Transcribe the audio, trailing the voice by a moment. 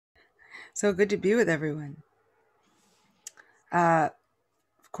So good to be with everyone. Of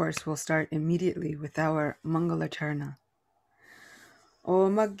course, we'll start immediately with our Mangala Charna.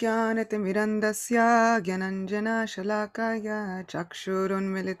 Om Ajnanatirandasya Gyananjana Shalakaya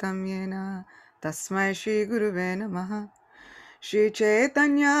Chakshurunmilitam Yena Tasmai Shri Guruve Namaha Shri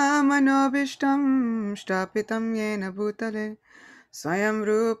Chaitanya Manobishtam Shtapitam Yena Bhutale Swayam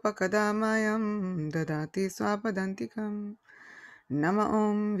Rupa Kadamayam Dadati Swapadantikam Nama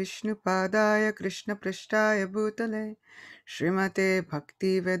Om Vishnupadaya Krishna Prishtaya Bhutale Srimate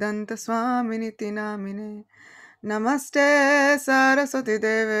Bhakti Vedanta Swaminiti Namine Namaste Saraswati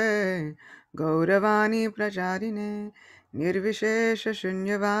Deve Gauravani Pracharine Nirvishesha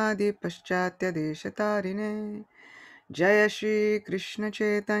Shunyavadi Paschatya Deshatarine Jaya Shri Krishna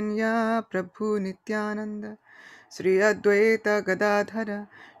Chaitanya Prabhu Nityananda Sri Advaita Gadadhara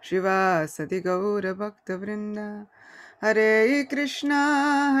Shivasati Gaura Bhakta Vrinda Hare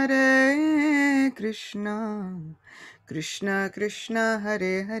Krishna Krishna Krishna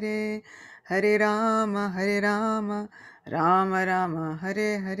Hare Hare Hare Rama Rama Rama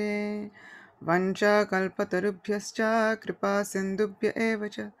Hare Hare Vancha kalpatarubhyascha kripa sindubhya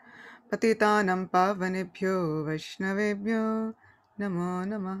evacha patitanam pavanebhyo vaishnavebhyo namo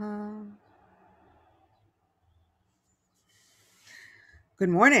namaha. Good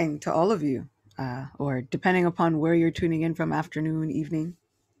morning to all of you, or depending upon where you're tuning in from, afternoon, evening,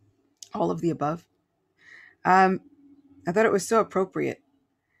 all of the above. I thought it was so appropriate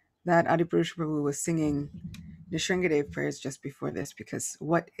that Adipurush Prabhu was singing the Nisringadev prayers just before this, because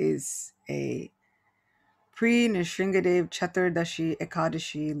what is a pre-Nisringadev Chaturdashi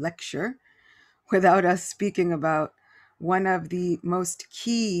Ekadashi lecture without us speaking about one of the most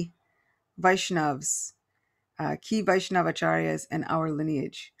key Vaishnavas, key Vaishnavacharyas in our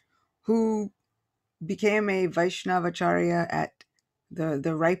lineage, who became a Vaishnavacharya at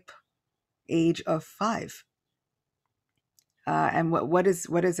the ripe age of 5. And what is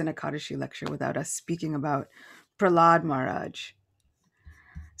an Ekadashi lecture without us speaking about Prahlad Maharaj?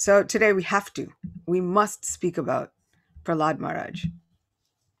 So today we must speak about Prahlad Maharaj.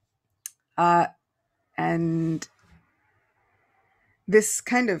 And this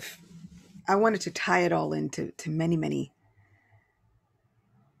kind of, I wanted to tie it all into many, many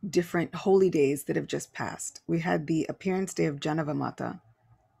different holy days that have just passed. We had the appearance day of Janavamata,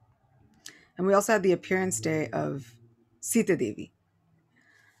 and we also had the appearance day of Sita Devi.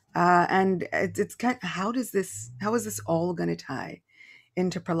 And it's kind of, how is this all going to tie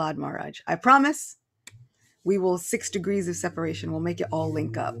into Prahlad Maharaj? I promise we will 6 degrees of separation. We'll make it all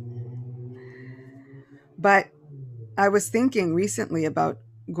link up. But I was thinking recently about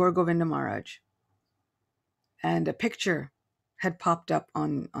Gaur Govinda Maharaj, and a picture had popped up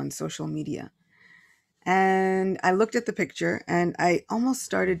on social media. And I looked at the picture and I almost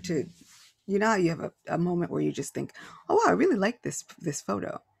started to, you know, you have a moment where you just think, oh, wow, I really like this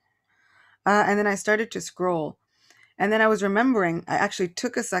photo. And then I started to scroll. And then I was remembering, I actually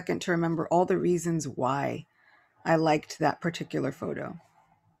took a second to remember all the reasons why I liked that particular photo.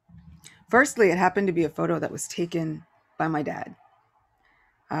 Firstly, it happened to be a photo that was taken by my dad.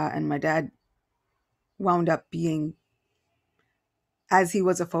 And my dad wound up being, as he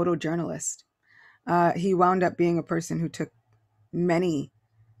was a photojournalist, he wound up being a person who took many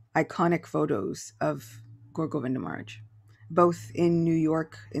iconic photos of Gaur Govinda Maharaj, both in New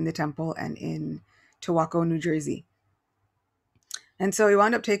York, in the temple, and in Towako, New Jersey. And so he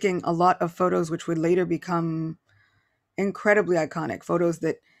wound up taking a lot of photos which would later become incredibly iconic, photos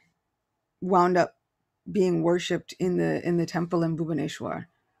that wound up being worshipped in the temple in Bhubaneswar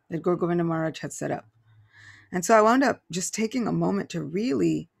that Gaur Govinda Maharaj had set up. And so I wound up just taking a moment to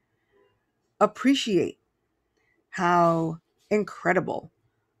really appreciate how incredible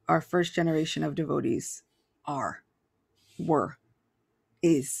our first generation of devotees were,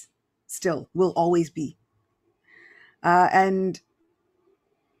 is, still, will always be. And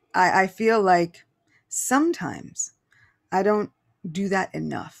I feel like sometimes I don't do that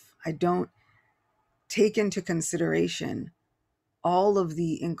enough. I don't take into consideration all of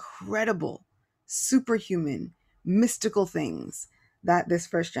the incredible, superhuman, mystical things that this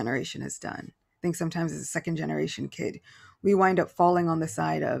first generation has done. I think sometimes as a second generation kid, we wind up falling on the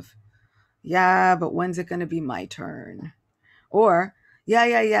side of, yeah, but when's it going to be my turn? Or,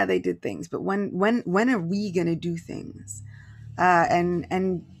 yeah, they did things, but when are we going to do things?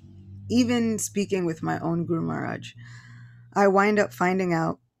 And even speaking with my own Guru Maharaj, I wind up finding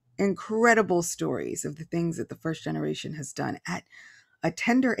out incredible stories of the things that the first generation has done at a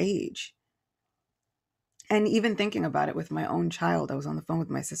tender age. And even thinking about it with my own child, I was on the phone with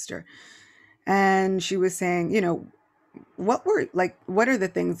my sister, and she was saying, you know, what are the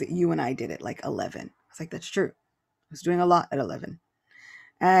things that you and I did at like 11? I was like, that's true. I was doing a lot at 11.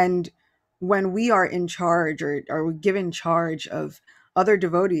 And when we are in charge or we're given charge of other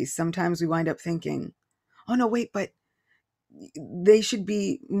devotees, sometimes we wind up thinking, oh no, wait, but they should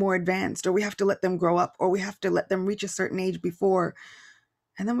be more advanced, or we have to let them grow up, or we have to let them reach a certain age before.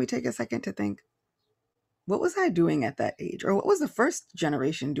 And then we take a second to think, what was I doing at that age? Or what was the first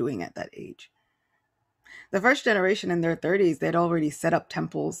generation doing at that age? The first generation in their 30s, they'd already set up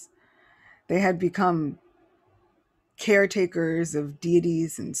temples. They had become caretakers of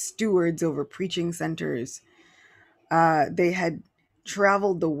deities and stewards over preaching centers. They had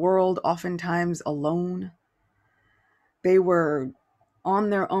traveled the world oftentimes alone. They were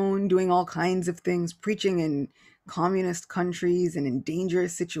on their own doing all kinds of things, preaching in communist countries and in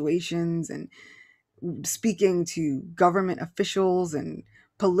dangerous situations, and speaking to government officials and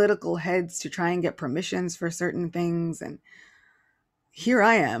political heads to try and get permissions for certain things. And here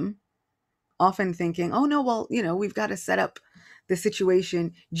I am, often thinking, oh no, well, we've got to set up the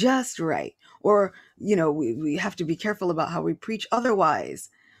situation just right. Or, we have to be careful about how we preach otherwise.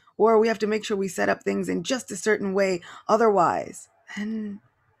 Or we have to make sure we set up things in just a certain way otherwise. And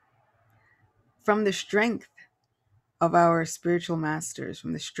from the strength of our spiritual masters,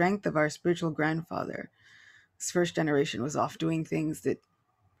 from the strength of our spiritual grandfather, this first generation was off doing things that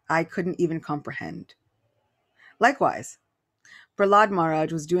I couldn't even comprehend. Likewise, Prahlad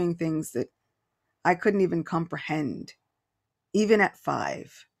Maharaj was doing things that I couldn't even comprehend, even at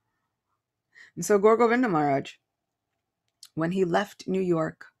 5. And so Gaur Govinda Maharaj, when he left New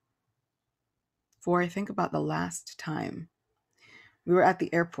York for, I think, about the last time, we were at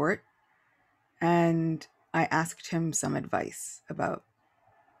the airport and I asked him some advice about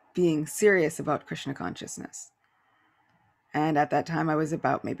being serious about Krishna consciousness. And at that time, I was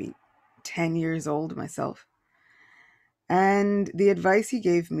about maybe 10 years old myself. And the advice he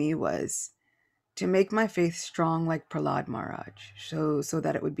gave me was to make my faith strong like Prahlad Maharaj, so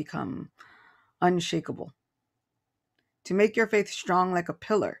that it would become unshakable. To make your faith strong like a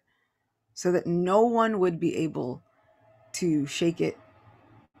pillar, so that no one would be able to shake it,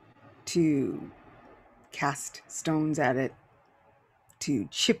 to cast stones at it, to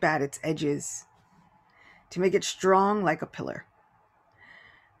chip at its edges, to make it strong like a pillar.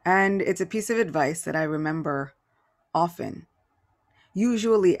 And it's a piece of advice that I remember often,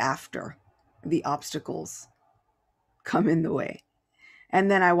 usually after the obstacles come in the way. And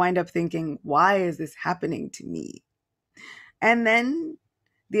then I wind up thinking, why is this happening to me? And then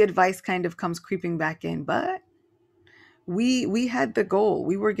the advice kind of comes creeping back in, but we had the goal.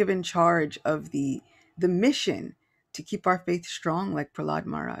 We were given charge of the mission to keep our faith strong like Prahlad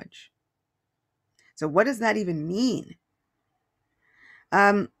Maharaj. So what does that even mean?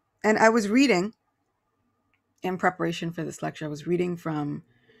 And I was reading, in preparation for this lecture, I was reading from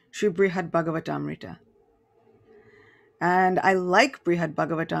Sri Brihad Bhagavatamrita. And I like Brihad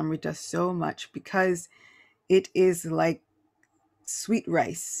Bhagavatamrita so much because it is like sweet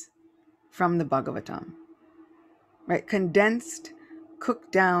rice from the Bhagavatam, right? Condensed,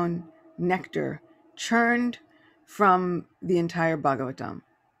 cooked down nectar, churned from the entire Bhagavatam.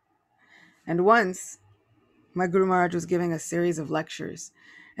 And once, my Guru Maharaj was giving a series of lectures,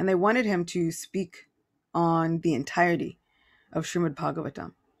 and they wanted him to speak on the entirety of Srimad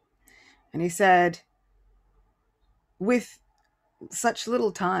Bhagavatam. And he said, with such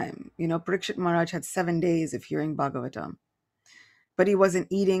little time, Parikshit Maharaj had 7 days of hearing Bhagavatam. But he wasn't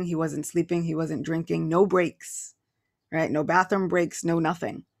eating, he wasn't sleeping, he wasn't drinking, no breaks, right? No bathroom breaks, no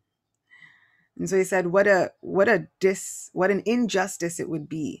nothing. And so he said, what an injustice it would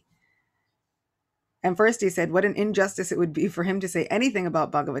be. And first he said, what an injustice it would be for him to say anything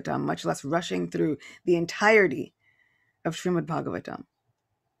about Bhagavatam, much less rushing through the entirety of Srimad Bhagavatam.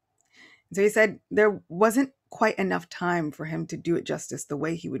 And so he said there wasn't quite enough time for him to do it justice the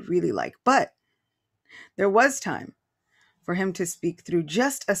way he would really like. But there was time for him to speak through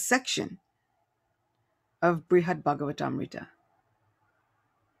just a section of Brihad Bhagavatamrita.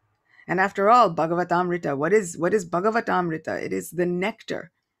 And after all, Bhagavatamrita, what is Bhagavatamrita? It is the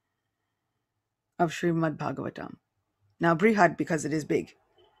nectar of Srimad Bhagavatam. Now, Brihad because it is big,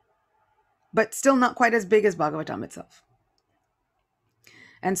 but still not quite as big as Bhagavatam itself.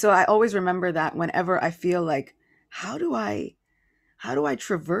 And so I always remember that whenever I feel like, how do I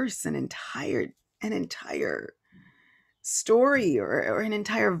traverse an entire story or an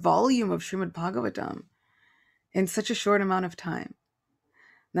entire volume of Srimad Bhagavatam in such a short amount of time?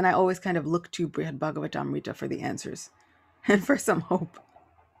 Then I always kind of look to Brihad Bhagavatamrita for the answers and for some hope,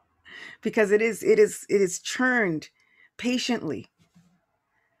 because it is churned patiently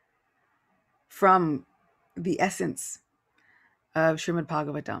from the essence of Srimad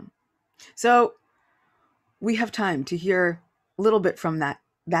Bhagavatam. So we have time to hear a little bit from that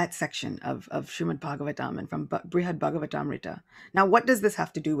section of Srimad Bhagavatam and from Brihad Bhagavatamrita. Now, what does this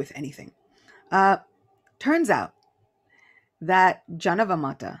have to do with anything? Turns out that Janava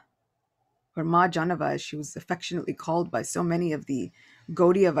Mata, or Ma Janava, as she was affectionately called by so many of the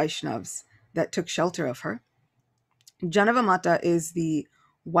Gaudiya Vaishnavas that took shelter of her, Janava Mata is the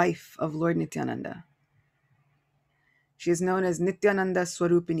wife of Lord Nityananda. She is known as Nityananda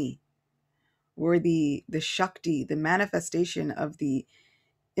Swarupini, or the Shakti, the manifestation of the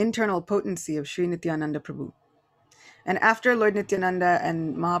internal potency of Sri Nityananda Prabhu. And after Lord Nityananda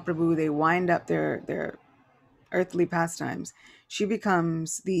and Mahaprabhu, they wind up their earthly pastimes, she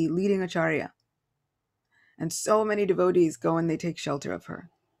becomes the leading acharya. And so many devotees go and they take shelter of her.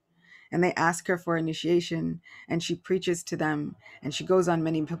 And they ask her for initiation, and she preaches to them, and she goes on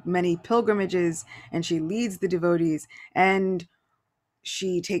many pilgrimages, and she leads the devotees, and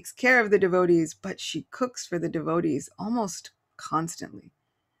she takes care of the devotees, but she cooks for the devotees almost constantly.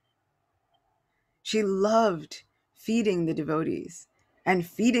 She loved feeding the devotees and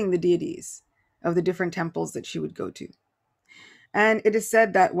feeding the deities of the different temples that she would go to. And it is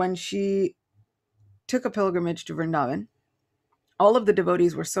said that when she took a pilgrimage to Vrindavan, all of the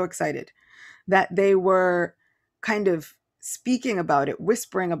devotees were so excited that they were kind of speaking about it,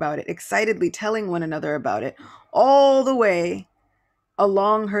 whispering about it, excitedly telling one another about it, all the way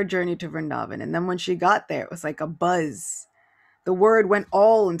along her journey to Vrindavan. And then when she got there, it was like a buzz. The word went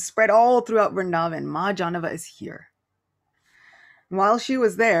all and spread all throughout Vrindavan. Ma Janava is here. And while she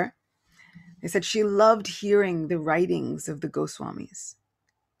was there, they said she loved hearing the writings of the Goswamis.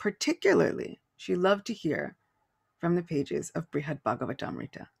 Particularly, she loved to hear from the pages of Brihad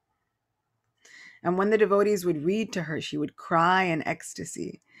Bhagavatamrita. And when the devotees would read to her, she would cry in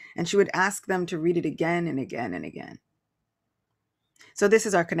ecstasy, and she would ask them to read it again and again and again. So this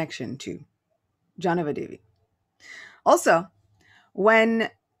is our connection to Janava Devi. Also, when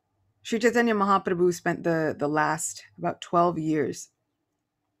Sri Chaitanya Mahaprabhu spent the last about 12 years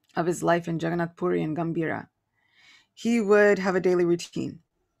of his life in Jagannath Puri and Gambhira, he would have a daily routine.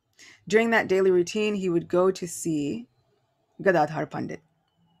 During that daily routine, he would go to see Gadadhar Pandit.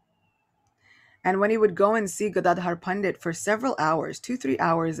 And when he would go and see Gadadhar Pandit for several hours, 2-3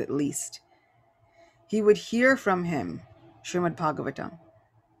 hours at least, he would hear from him Srimad Bhagavatam.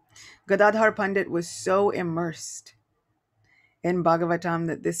 Gadadhar Pandit was so immersed in Bhagavatam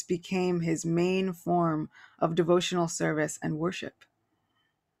that this became his main form of devotional service and worship,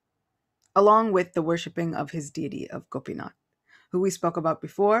 along with the worshipping of his deity of Gopinath, who we spoke about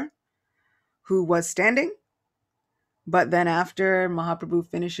before, who was standing. But then after Mahaprabhu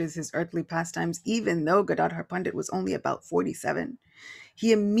finishes his earthly pastimes, even though Gadadhar Pandit was only about 47,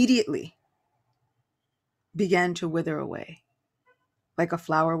 he immediately began to wither away, like a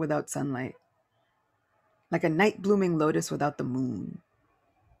flower without sunlight, like a night blooming lotus without the moon.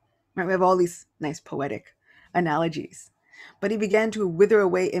 Right? We have all these nice poetic analogies. But he began to wither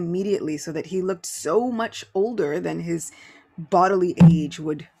away immediately, so that he looked so much older than his bodily age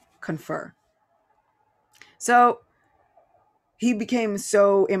would confer. So he became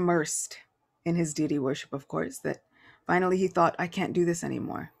so immersed in his deity worship, of course, that finally he thought, I can't do this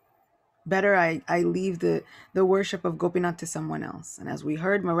anymore. Better I leave the worship of Gopinath to someone else. And as we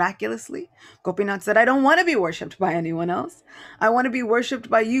heard, miraculously, Gopinath said, I don't want to be worshipped by anyone else. I want to be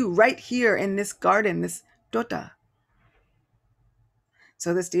worshipped by you right here in this garden, this Tota.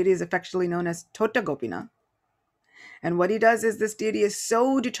 So this deity is affectionately known as Tota Gopinath. And what he does is this deity is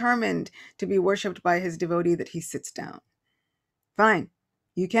so determined to be worshipped by his devotee that he sits down. Fine.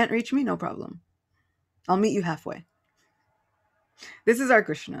 You can't reach me? No problem. I'll meet you halfway. This is our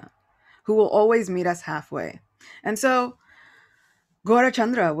Krishna, who will always meet us halfway. And so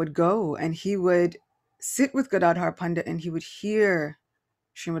Gaurachandra would go and he would sit with Gadadhar Pandit and he would hear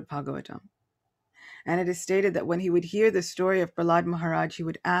Srimad Bhagavatam. And it is stated that when he would hear the story of Prahlad Maharaj, he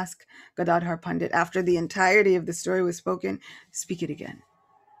would ask Gadadhar Pandit, after the entirety of the story was spoken, speak it again.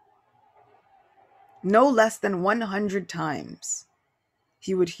 No less than 100 times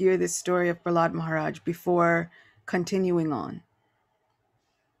he would hear this story of Prahlad Maharaj before continuing on.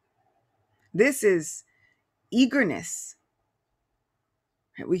 This is eagerness.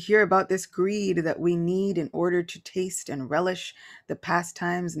 We hear about this greed that we need in order to taste and relish the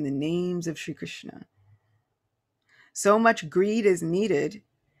pastimes and the names of Sri Krishna. So much greed is needed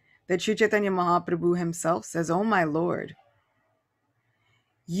that Sri Chaitanya Mahaprabhu himself says, Oh my Lord,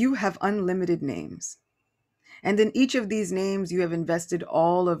 you have unlimited names. And in each of these names, you have invested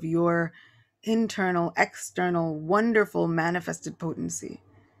all of your internal, external, wonderful manifested potency.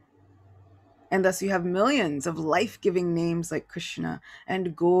 And thus you have millions of life-giving names like Krishna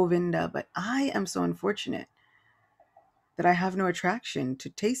and Govinda. But I am so unfortunate that I have no attraction to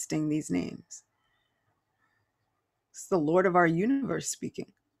tasting these names. It's the Lord of our universe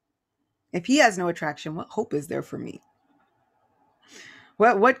speaking. If he has no attraction, what hope is there for me?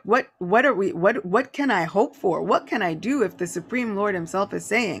 What can I hope for? What can I do if the Supreme Lord himself is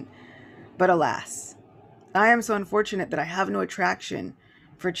saying, but alas, I am so unfortunate that I have no attraction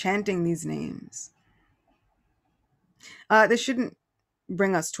for chanting these names. This shouldn't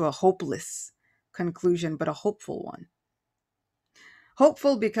bring us to a hopeless conclusion, but a hopeful one.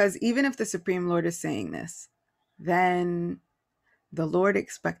 Hopeful because even if the Supreme Lord is saying this, then the Lord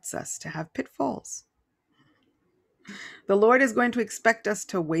expects us to have pitfalls. The Lord is going to expect us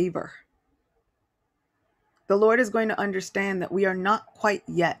to waver. The Lord is going to understand that we are not quite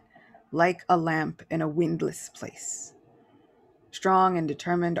yet like a lamp in a windless place. Strong and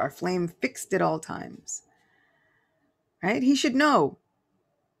determined, our flame fixed at all times. Right? He should know.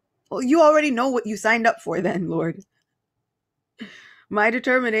 Well, you already know what you signed up for then, Lord. My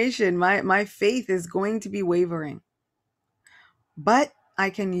determination, my faith is going to be wavering. But I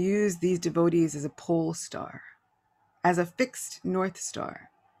can use these devotees as a pole star, as a fixed North Star.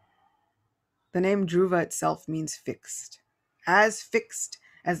 The name Dhruva itself means fixed, as fixed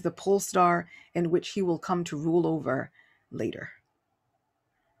as the pole star in which he will come to rule over later.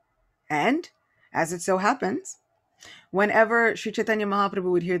 And, as it so happens, whenever Sri Chaitanya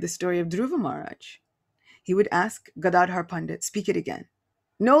Mahaprabhu would hear the story of Dhruva Maharaj, he would ask Gadadhar Pandit, speak it again,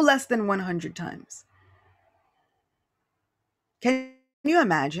 no less than 100 times. Can you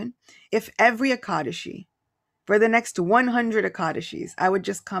imagine if every Ekadashi, for the next 100 Ekadashis, I would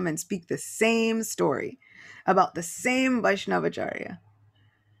just come and speak the same story about the same Vaishnavacharya?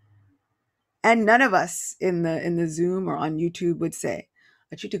 And none of us in the Zoom or on YouTube would say,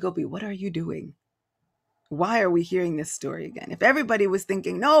 Acyuta Gopi, what are you doing? Why are we hearing this story again? If everybody was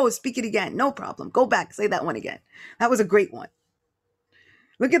thinking, no, speak it again, no problem. Go back, say that one again. That was a great one.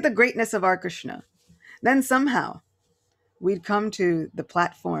 Look at the greatness of our Krishna. Then somehow we'd come to the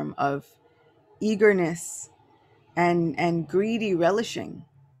platform of eagerness and greedy relishing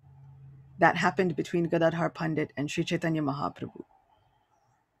that happened between Gadadhar Pandit and Sri Chaitanya Mahaprabhu.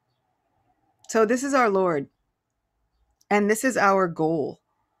 So this is our Lord, and this is our goal.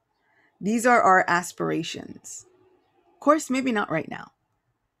 These are our aspirations. Of course, maybe not right now,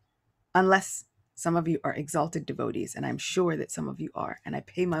 unless some of you are exalted devotees, and I'm sure that some of you are, and I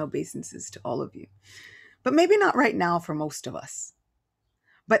pay my obeisances to all of you. But maybe not right now for most of us.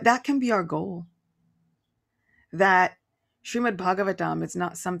 But that can be our goal. That Srimad Bhagavatam is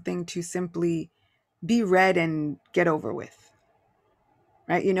not something to simply be read and get over with.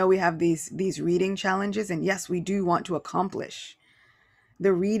 Right? You know, we have these reading challenges, and yes, we do want to accomplish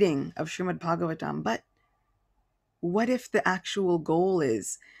the reading of Srimad Bhagavatam, but what if the actual goal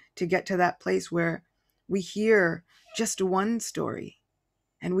is to get to that place where we hear just one story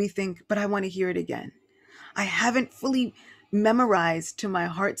and we think, but I want to hear it again. I haven't fully memorized to my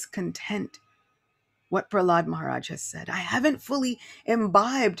heart's content what Prahlad Maharaj has said. I haven't fully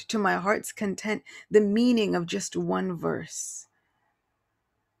imbibed to my heart's content the meaning of just one verse.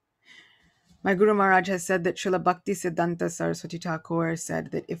 My Guru Maharaj has said that Srila Bhakti Siddhanta Saraswati Thakur said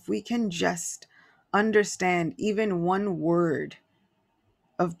that if we can just understand even one word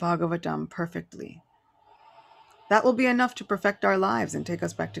of Bhagavatam perfectly, that will be enough to perfect our lives and take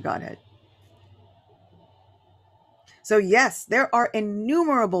us back to Godhead. So yes, there are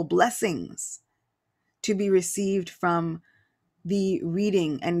innumerable blessings to be received from the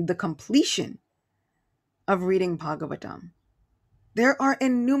reading and the completion of reading Bhagavatam. There are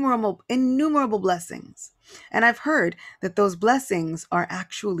innumerable blessings. And I've heard that those blessings are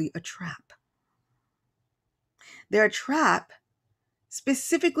actually a trap. They're a trap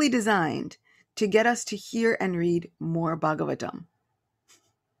specifically designed to get us to hear and read more Bhagavatam.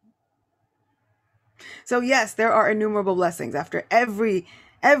 So yes, there are innumerable blessings after every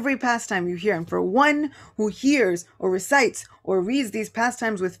pastime you hear. And for one who hears or recites or reads these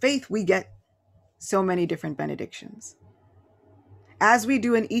pastimes with faith, we get so many different benedictions. As we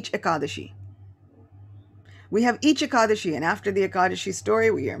do in each Ekadashi. We have each Ekadashi, and after the Ekadashi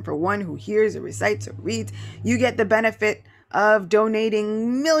story, we hear, and for one who hears or recites or reads, you get the benefit of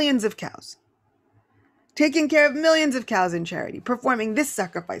donating millions of cows, taking care of millions of cows in charity, performing this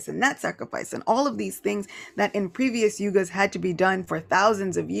sacrifice and that sacrifice, and all of these things that in previous yugas had to be done for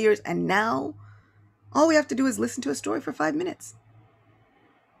thousands of years, and now all we have to do is listen to a story for 5 minutes.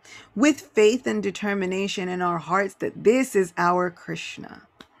 With faith and determination in our hearts that this is our Krishna,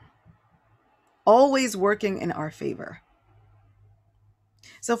 always working in our favor.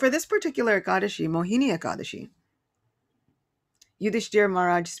 So for this particular Ekadashi, Mohini Ekadashi, Yudhishthira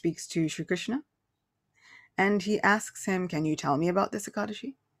Maharaj speaks to Sri Krishna and he asks him, can you tell me about this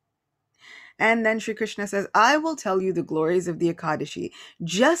Ekadashi? And then Sri Krishna says, I will tell you the glories of the Ekadashi,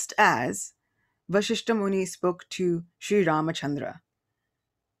 just as Vasishta Muni spoke to Sri Ramachandra.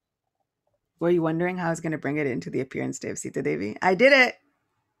 Were you wondering how I was going to bring it into the appearance day of Sita Devi? I did it.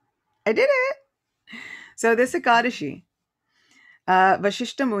 So this Ekadashi,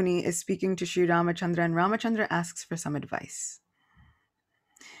 Vasishta Muni is speaking to Sri Ramachandra, and Ramachandra asks for some advice.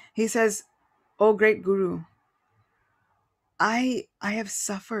 He says, "O great Guru, I have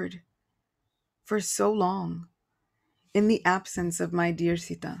suffered for so long in the absence of my dear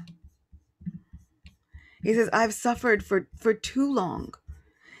Sita." He says, "I've suffered for too long.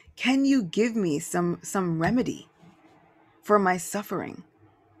 Can you give me some remedy for my suffering?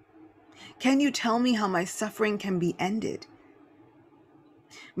 Can you tell me how my suffering can be ended?"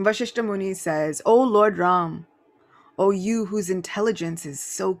 Vasishta Muni says, "O Lord Ram, O you whose intelligence is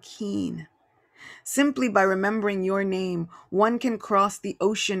so keen, simply by remembering your name, one can cross the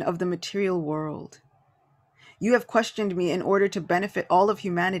ocean of the material world. You have questioned me in order to benefit all of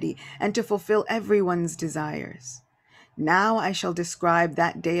humanity and to fulfill everyone's desires. Now I shall describe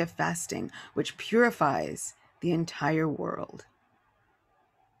that day of fasting which purifies the entire world."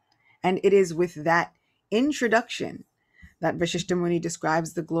 And it is with that introduction that Vasishta Muni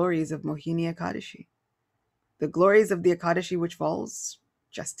describes the glories of Mohini Ekadashi, the glories of the Ekadashi which falls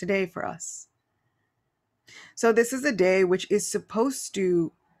just today for us. So this is a day which is supposed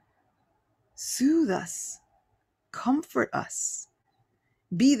to soothe us, comfort us,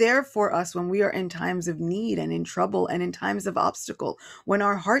 be there for us when we are in times of need and in trouble and in times of obstacle, when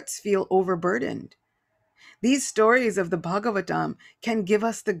our hearts feel overburdened. These stories of the Bhagavatam can give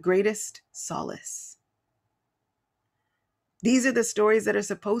us the greatest solace. These are the stories that are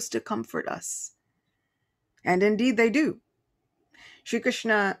supposed to comfort us. And indeed they do. Sri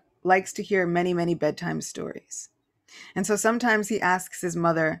Krishna likes to hear many, many bedtime stories. And so sometimes he asks his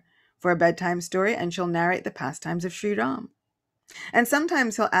mother for a bedtime story and she'll narrate the pastimes of Sri Ram. And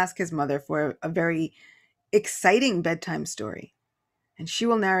sometimes he'll ask his mother for a very exciting bedtime story, and she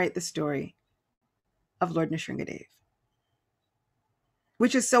will narrate the story of Lord Nrsimhadev,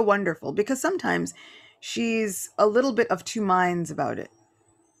 which is so wonderful because sometimes she's a little bit of two minds about it.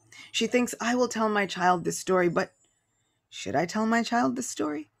 She thinks, I will tell my child this story, but should I tell my child this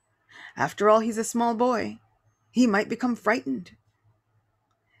story? After all, he's a small boy. He might become frightened.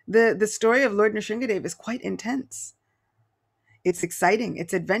 The story of Lord Nrsimhadev is quite intense. It's exciting,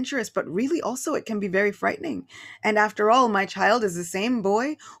 it's adventurous, but really also it can be very frightening. And after all, my child is the same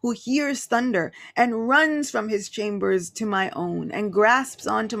boy who hears thunder and runs from his chambers to my own and grasps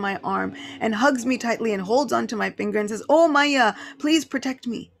onto my arm and hugs me tightly and holds onto my finger and says, "Oh Maya, please protect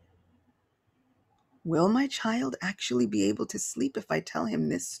me." Will my child actually be able to sleep if I tell him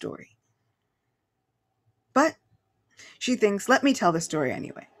this story? But she thinks, let me tell the story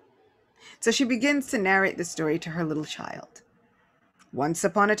anyway. So she begins to narrate the story to her little child. Once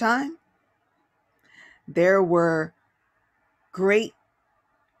upon a time, there were great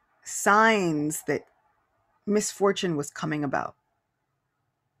signs that misfortune was coming about.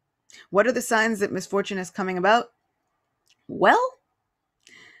 What are the signs that misfortune is coming about? Well,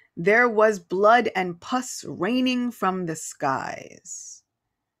 there was blood and pus raining from the skies.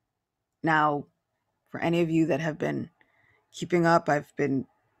 Now, for any of you that have been keeping up, I've been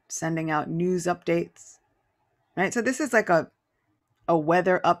sending out news updates, right? So this is like a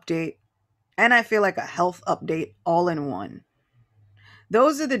weather update, and I feel like a health update all in one.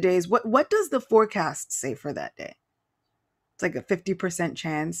 Those are the days. What does the forecast say for that day? It's like a 50%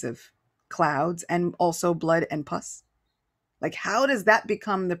 chance of clouds and also blood and pus. Like, how does that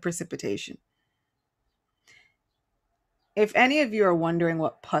become the precipitation? If any of you are wondering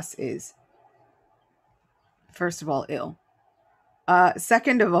what pus is, first of all, ill.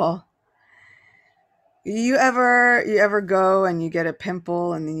 Second of all, you ever go and you get a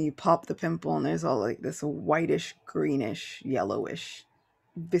pimple and then you pop the pimple and there's all like this whitish, greenish, yellowish,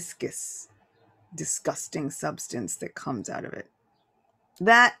 viscous, disgusting substance that comes out of it.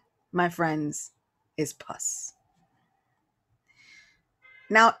 That, my friends, is pus.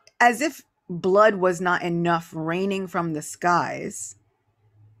 Now, as if blood was not enough raining from the skies,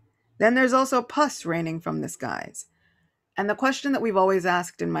 then there's also pus raining from the skies. And the question that we've always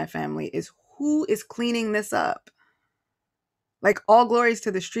asked in my family is, who is cleaning this up? Like, all glories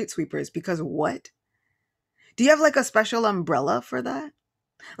to the street sweepers, because what? Do you have like a special umbrella for that?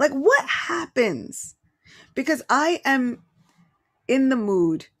 Like, what happens? Because I am in the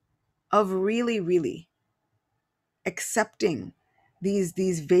mood of really, really accepting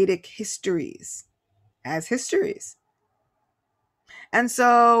these Vedic histories as histories. And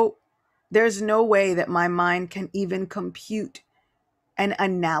so there's no way that my mind can even compute an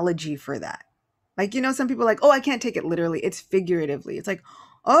analogy for that. Like, some people are like, oh, I can't take it literally. It's figuratively. It's like,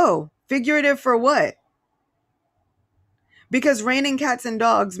 oh, figurative for what? Because raining cats and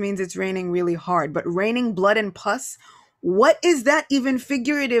dogs means it's raining really hard. But raining blood and pus, what is that even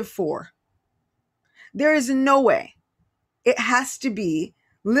figurative for? There is no way. It has to be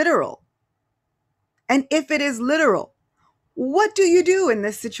literal. And if it is literal, what do you do in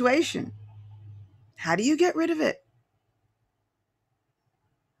this situation? How do you get rid of it?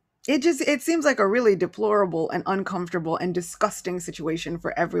 It seems like a really deplorable and uncomfortable and disgusting situation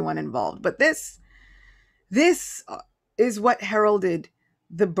for everyone involved. But this is what heralded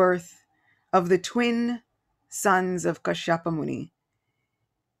the birth of the twin sons of Kashyapa Muni,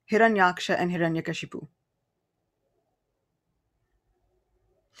 Hiranyaksha and Hiranyakashipu.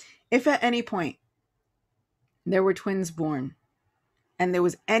 If at any point there were twins born and there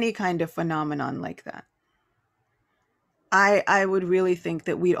was any kind of phenomenon like that, I would really think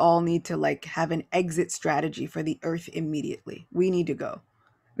that we'd all need to have an exit strategy for the earth immediately. We need to go.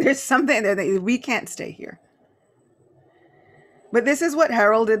 There's something that we can't stay here. But this is what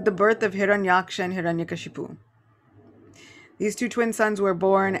heralded the birth of Hiranyaksha and Hiranyakashipu. These two twin sons were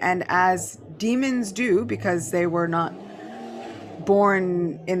born, and as demons do, because they were not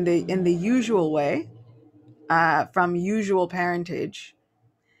born in the usual way, from usual parentage,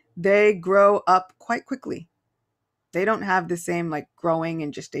 they grow up quite quickly. They don't have the same growing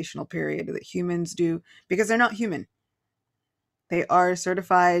and gestational period that humans do, because they're not human. They are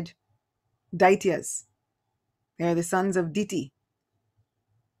certified Daityas. They are the sons of Diti.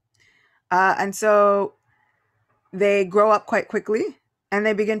 And so they grow up quite quickly, and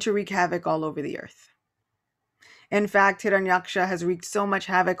they begin to wreak havoc all over the earth. In fact, Hiranyaksha has wreaked so much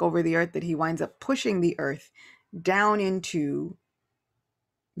havoc over the earth that he winds up pushing the earth down into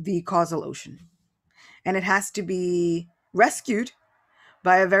the causal ocean. And it has to be rescued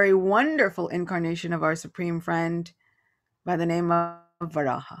by a very wonderful incarnation of our supreme friend by the name of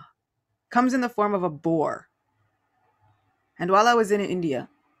Varaha. Comes in the form of a boar. And while I was in India,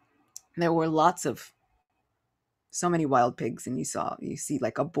 there were so many wild pigs, and you see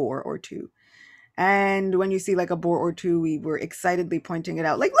a boar or two. And when you see a boar or two, we were excitedly pointing it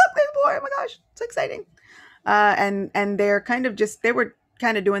out, look, there's a boar, oh my gosh, it's exciting. And they were kind of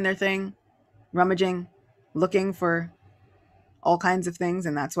doing their thing, rummaging, looking for all kinds of things.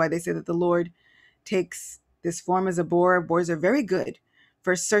 And that's why they say that the Lord takes this form as a boar. Boars are very good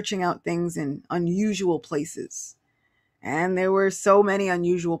for searching out things in unusual places. And there were so many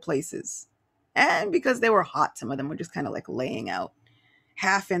unusual places. And because they were hot, some of them were just kind of laying out,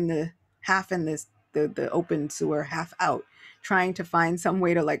 half in the open sewer, half out, trying to find some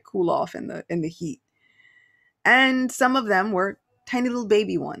way to cool off in the heat. And some of them were tiny little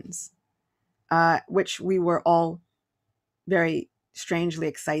baby ones, which we were all very strangely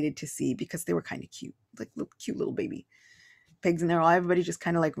excited to see because they were kind of cute, cute little baby pigs, and they're all everybody just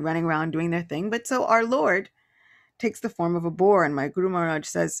kind of running around doing their thing. But so our Lord takes the form of a boar, and my Guru Maharaj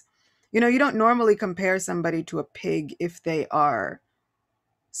says, you don't normally compare somebody to a pig if they are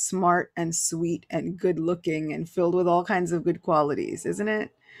smart and sweet and good looking and filled with all kinds of good qualities, isn't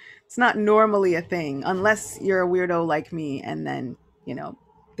it? It's not normally a thing unless you're a weirdo like me, and then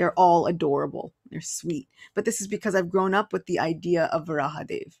they're all adorable, they're sweet. But this is because I've grown up with the idea of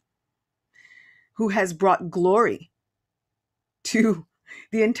Varahadev, who has brought glory to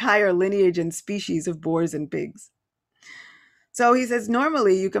the entire lineage and species of boars and pigs. So he says,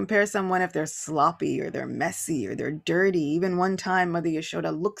 normally you compare someone if they're sloppy or they're messy or they're dirty. Even one time, Mother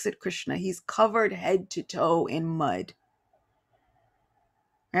Yashoda looks at Krishna. He's covered head to toe in mud.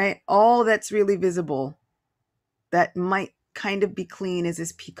 Right? All that's really visible that might kind of be clean is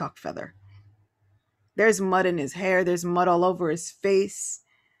his peacock feather. There's mud in his hair. There's mud all over his face.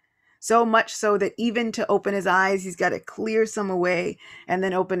 So much so that even to open his eyes, he's got to clear some away and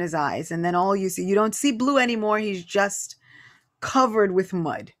then open his eyes. And then all you don't see blue anymore. He's just covered with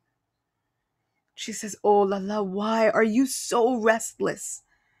mud. She says, oh, Lala, why are you so restless?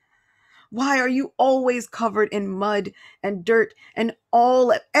 Why are you always covered in mud and dirt and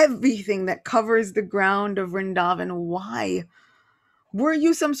everything that covers the ground of Vrindavan? Why? Were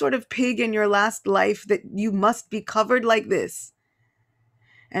you some sort of pig in your last life that you must be covered like this?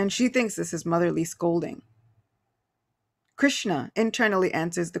 And she thinks this is motherly scolding. Krishna internally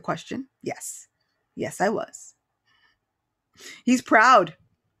answers the question, yes. Yes, I was. He's proud.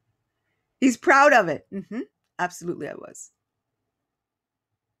 He's proud of it. Absolutely, I was.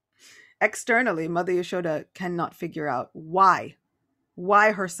 Externally, Mother Yashoda cannot figure out why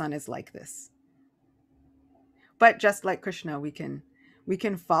why her son is like this. But just like Krishna, we can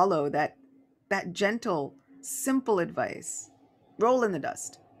follow that gentle, simple advice. Roll in the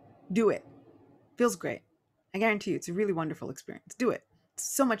dust. Do it. Feels great. I guarantee you, it's a really wonderful experience. Do it.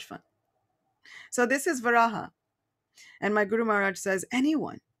 It's so much fun. So this is Varaha. And my Guru Maharaj says,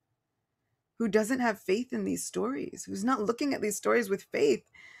 anyone who doesn't have faith in these stories, who's not looking at these stories with faith,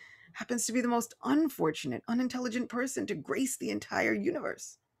 happens to be the most unfortunate, unintelligent person to grace the entire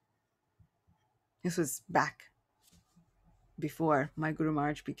universe. This was back before my Guru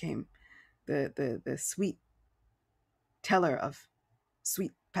Maharaj became the sweet teller of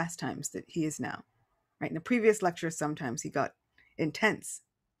sweet pastimes that he is now. Right? In the previous lectures, sometimes he got intense.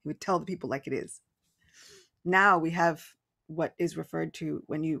 He would tell the people like it is. Now we have what is referred to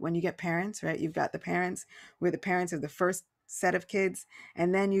when you get parents, right? You've got the parents who are the parents of the first set of kids,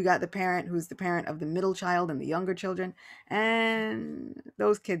 and then you got the parent who's the parent of the middle child and the younger children, and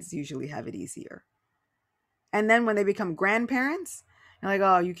those kids usually have it easier. And then when they become grandparents, you're like,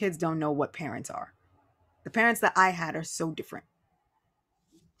 oh, you kids don't know what parents are. The parents that I had are so different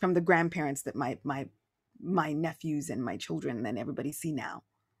from the grandparents that my nephews and my children and everybody see now.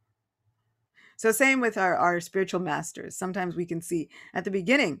 So same with our spiritual masters. Sometimes we can see at the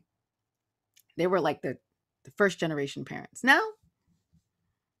beginning, they were like the first generation parents. Now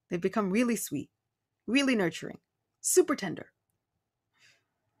they've become really sweet, really nurturing, super tender.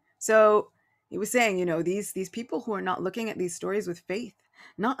 So he was saying, these people who are not looking at these stories with faith,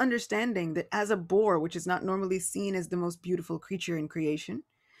 not understanding that as a boar, which is not normally seen as the most beautiful creature in creation,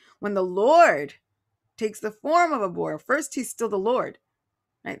 when the Lord takes the form of a boar, first he's still the Lord,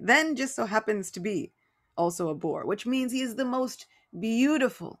 right? Then just so happens to be also a boar, which means he is the most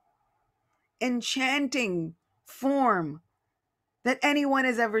beautiful, enchanting form that anyone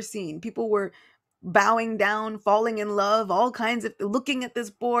has ever seen. People were bowing down, falling in love, all kinds of, looking at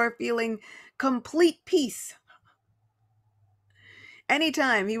this boar, feeling complete peace.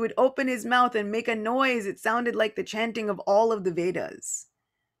 Anytime he would open his mouth and make a noise, it sounded like the chanting of all of the Vedas.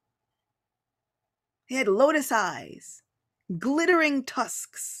 He had lotus eyes, glittering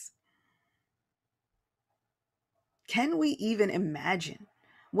tusks. Can we even imagine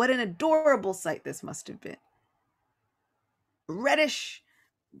what an adorable sight this must have been? Reddish,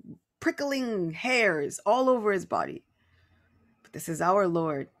 prickling hairs all over his body. But this is our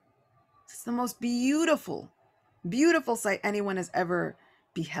Lord. This is the most beautiful, beautiful sight anyone has ever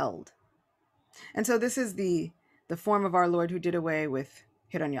beheld. And so this is the form of our Lord who did away with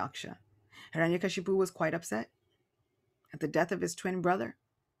Hiranyaksha. Hiranyakashipu was quite upset at the death of his twin brother.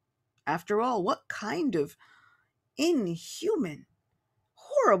 After all, what kind of inhuman,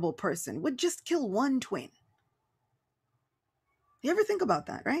 horrible person would just kill one twin? You ever think about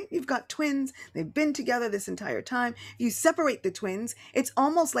that, right? You've got twins. They've been together this entire time. You separate the twins. It's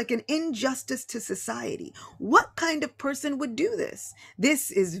almost like an injustice to society. What kind of person would do this?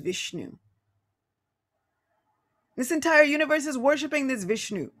 This is Vishnu. This entire universe is worshiping this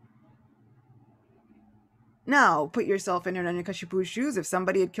Vishnu. Now, put yourself in Hiranyakashipu's shoes. If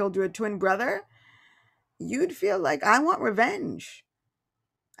somebody had killed your twin brother, you'd feel like, I want revenge.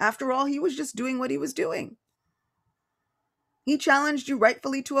 After all, he was just doing what he was doing. He challenged you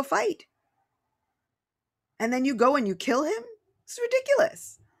rightfully to a fight. And then you go and you kill him? It's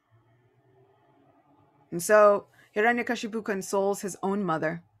ridiculous. And so Hiranyakashipu consoles his own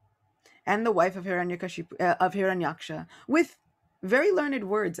mother and the wife of Hiranyaksha with very learned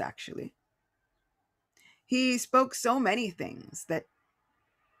words, actually. He spoke so many things that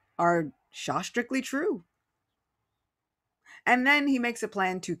are shastrically true. And then he makes a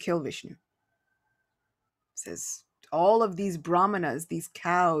plan to kill Vishnu. Says, all of these brahmanas, these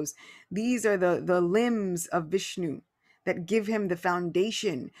cows, these are the limbs of Vishnu that give him the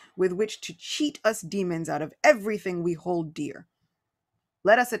foundation with which to cheat us demons out of everything we hold dear.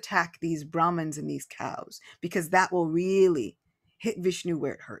 Let us attack these Brahmins and these cows, because that will really hit Vishnu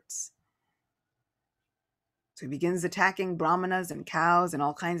where it hurts. So he begins attacking Brahmanas and cows and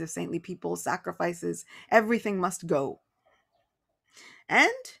all kinds of saintly people, sacrifices. Everything must go. And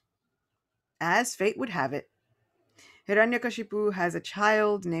as fate would have it, Hiranyakashipu has a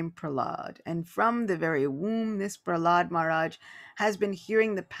child named Prahlad, and from the very womb, this Prahlad Maharaj has been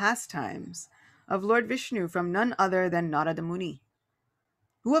hearing the pastimes of Lord Vishnu from none other than Narada Muni,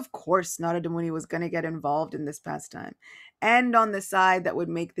 who, of course, Narada Muni was going to get involved in this pastime, and on the side that would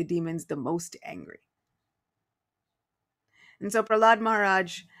make the demons the most angry. And so Prahlad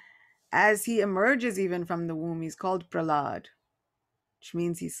Maharaj, as he emerges even from the womb, he's called Prahlad, which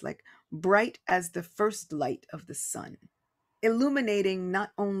means he's like bright as the first light of the sun, illuminating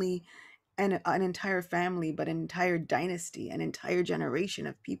not only an entire family, but an entire dynasty, an entire generation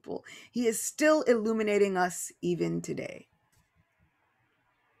of people. He is still illuminating us even today.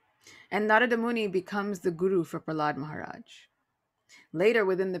 And Narada Muni becomes the guru for Prahlad Maharaj. Later,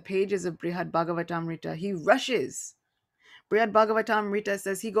 within the pages of Brihad Bhagavatamrita, he rushes. Brihad Bhagavatamrita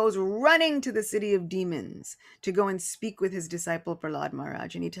says he goes running to the city of demons to go and speak with his disciple Prahlad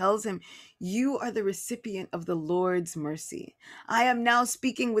Maharaj. And he tells him, "You are the recipient of the Lord's mercy. I am now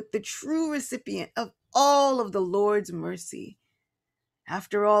speaking with the true recipient of all of the Lord's mercy.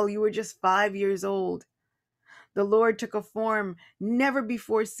 After all, you were just 5 years old. The Lord took a form never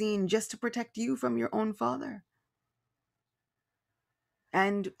before seen just to protect you from your own father."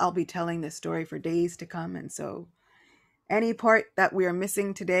 And I'll be telling this story for days to come. And so any part that we are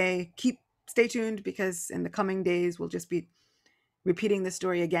missing today, stay tuned, because in the coming days, we'll just be repeating this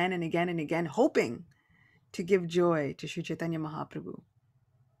story again and again and again, hoping to give joy to Sri Chaitanya Mahaprabhu.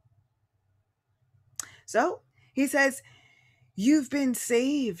 So he says, "You've been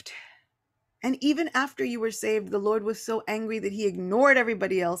saved. And even after you were saved, the Lord was so angry that he ignored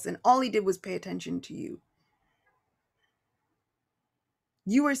everybody else, and all he did was pay attention to you.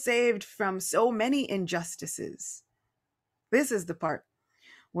 You were saved from so many injustices." This is the part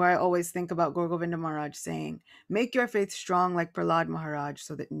where I always think about Gaur Govinda Maharaj saying, "Make your faith strong like Prahlad Maharaj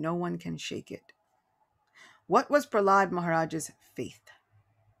so that no one can shake it." What was Prahlad Maharaj's faith?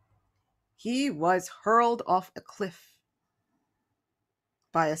 He was hurled off a cliff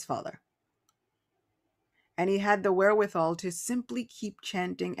by his father. And he had the wherewithal to simply keep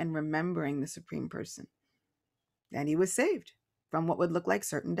chanting and remembering the Supreme Person. And he was saved from what would look like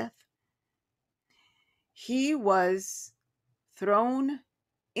certain death. He was thrown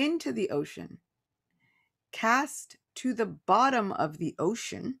into the ocean, cast to the bottom of the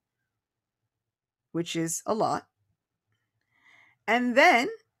ocean, which is a lot. And then,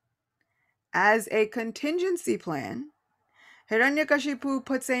 as a contingency plan, Hiranyakashipu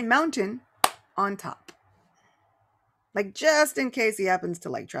puts a mountain on top. Like, just in case he happens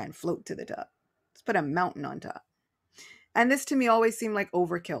to try and float to the top. Let's put a mountain on top. And this to me always seemed like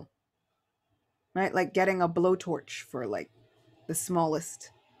overkill. Right? Like getting a blowtorch for the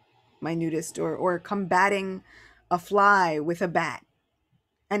smallest, minutest, or combating a fly with a bat.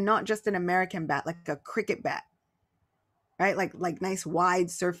 And not just an American bat, like a cricket bat. Right? Like nice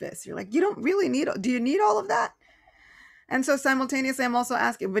wide surface. You're like, you don't really do you need all of that? And so simultaneously, I'm also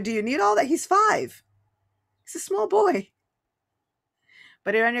asking, but do you need all that? He's 5. He's a small boy.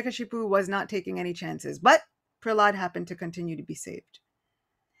 But Hiranyakashipu was not taking any chances. But Prahlad happened to continue to be saved.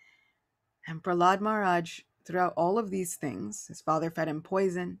 And Prahlad Maharaj, throughout all of these things, his father fed him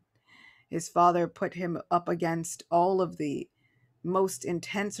poison. His father put him up against all of the most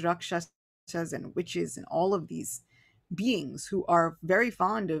intense rakshasas and witches and all of these beings who are very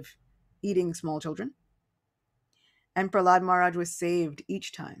fond of eating small children. And Prahlad Maharaj was saved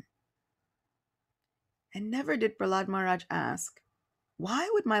each time. And never did Prahlad Maharaj ask, "Why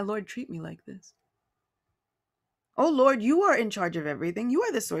would my Lord treat me like this? Oh Lord, you are in charge of everything. You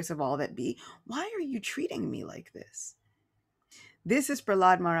are the source of all that be. Why are you treating me like this?" This is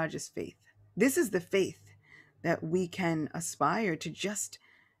Prahlad Maharaj's faith. This is the faith that we can aspire to just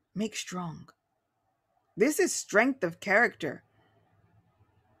make strong. This is strength of character.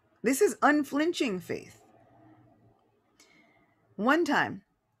 This is unflinching faith. One time,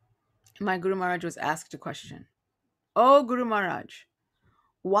 my Guru Maharaj was asked a question. "Oh, Guru Maharaj,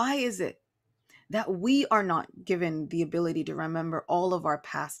 why is it that we are not given the ability to remember all of our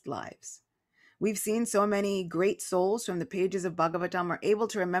past lives? We've seen so many great souls from the pages of Bhagavatam are able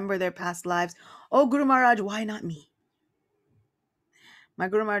to remember their past lives. Oh, Guru Maharaj, why not me?" My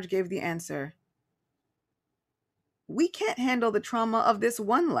Guru Maharaj gave the answer, "We can't handle the trauma of this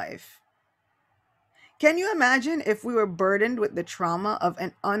one life. Can you imagine if we were burdened with the trauma of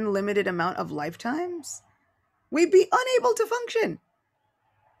an unlimited amount of lifetimes? We'd be unable to function.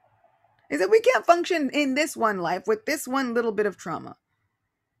 He said, we can't function in this one life with this one little bit of trauma.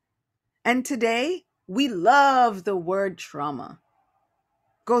 And today, we love the word trauma.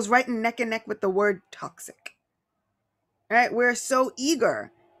 Goes right neck and neck with the word toxic. Right? We're so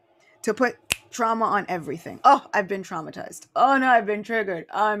eager to put trauma on everything. Oh, I've been traumatized. Oh no, I've been triggered.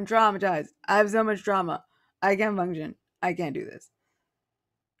 I'm traumatized. I have so much trauma. I can't function. I can't do this.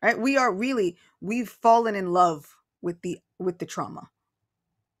 Right? We've fallen in love with the trauma.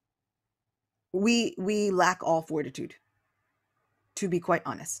 We lack all fortitude, to be quite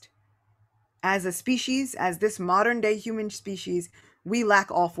honest. As a species, as this modern day human species, we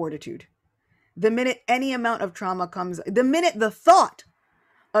lack all fortitude. The minute any amount of trauma comes, the minute the thought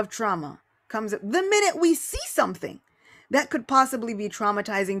of trauma comes up, the minute we see something that could possibly be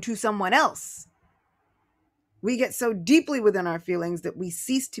traumatizing to someone else. We get so deeply within our feelings that we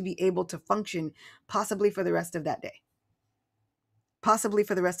cease to be able to function, possibly for the rest of that day, possibly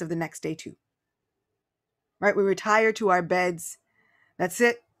for the rest of the next day too. Right? We retire to our beds. That's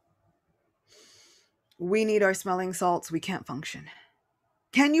it. We need our smelling salts. We can't function.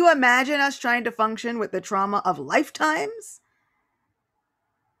 Can you imagine us trying to function with the trauma of lifetimes?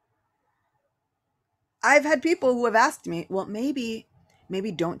 I've had people who have asked me, well, maybe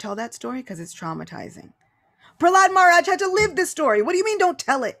don't tell that story because it's traumatizing. Prahlad Maharaj had to live this story. What do you mean don't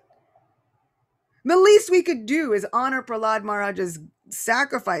tell it? The least we could do is honor Prahlad Maharaj's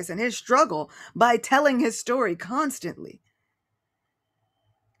sacrifice and his struggle by telling his story constantly.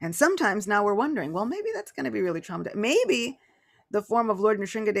 And sometimes now we're wondering, well, maybe that's going to be really traumatizing. Maybe the form of Lord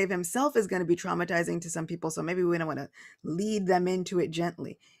Nrsingadev himself is going to be traumatizing to some people, so maybe we don't want to lead them into it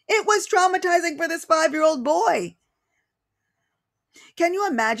gently. It was traumatizing for this 5-year-old boy. Can you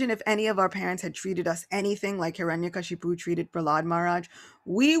imagine if any of our parents had treated us anything like Hiranyakashipu treated Prahlad Maharaj?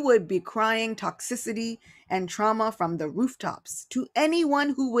 We would be crying toxicity and trauma from the rooftops to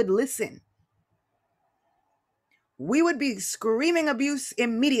anyone who would listen. We would be screaming abuse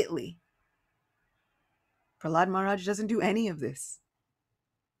immediately. Prahlad Maharaj doesn't do any of this.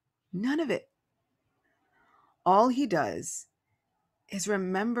 None of it. All he does is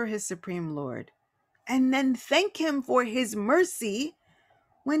remember his Supreme Lord and then thank him for his mercy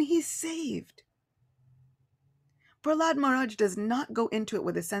when he's saved. Prahlad Maharaj does not go into it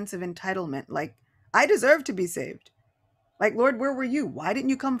with a sense of entitlement, like, I deserve to be saved. Like, Lord, where were you? Why didn't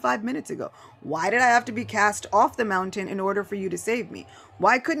you come 5 minutes ago? Why did I have to be cast off the mountain in order for you to save me?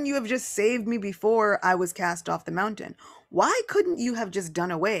 Why couldn't you have just saved me before I was cast off the mountain? Why couldn't you have just done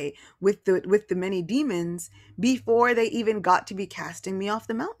away with the many demons before they even got to be casting me off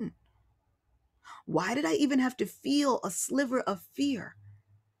the mountain? Why did I even have to feel a sliver of fear?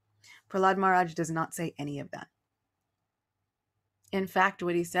 Prahlad Maharaj does not say any of that. In fact,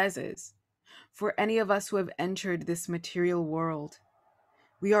 what he says is, for any of us who have entered this material world,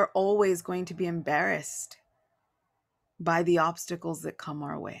 we are always going to be embarrassed by the obstacles that come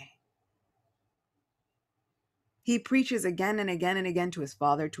our way. He preaches again and again and again to his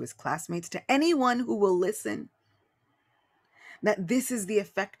father, to his classmates, to anyone who will listen, that this is the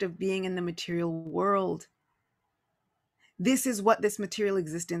effect of being in the material world. This is what this material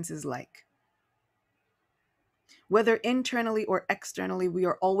existence is like. Whether internally or externally, we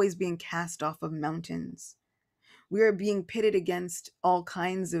are always being cast off of mountains. We are being pitted against all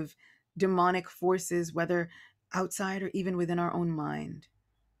kinds of demonic forces, whether outside or even within our own mind.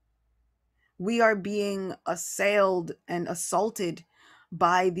 We are being assailed and assaulted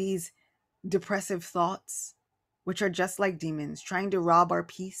by these depressive thoughts, which are just like demons, trying to rob our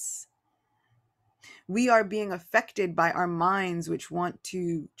peace. We are being affected by our minds, which want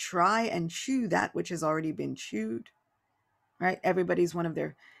to try and chew that which has already been chewed. Right? Everybody's one of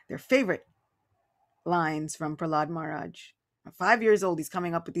their favorite lines from Prahlad Maharaj. 5 years old, he's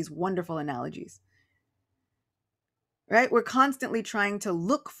coming up with these wonderful analogies. Right? We're constantly trying to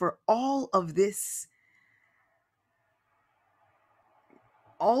look for all of this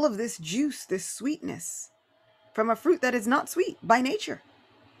juice, this sweetness from a fruit that is not sweet by nature.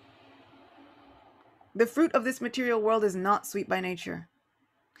 The fruit of this material world is not sweet by nature.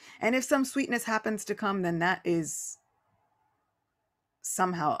 And if some sweetness happens to come, then that is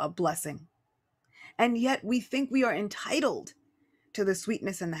somehow a blessing. And yet we think we are entitled to the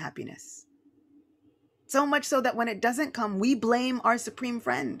sweetness and the happiness. So much so that when it doesn't come, we blame our supreme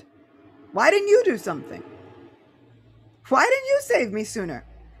friend. Why didn't you do something? Why didn't you save me sooner?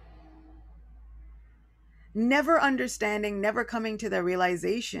 Never understanding, never coming to the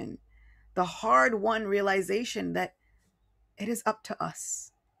realization, the hard-won realization that it is up to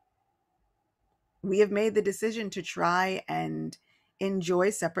us. We have made the decision to try and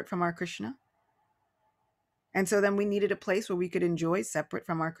enjoy separate from our Krishna. And so then we needed a place where we could enjoy separate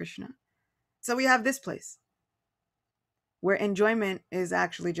from our Krishna. So we have this place where enjoyment is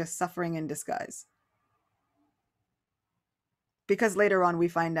actually just suffering in disguise. Because later on we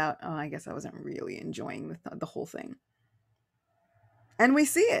find out, oh, I guess I wasn't really enjoying the whole thing. And we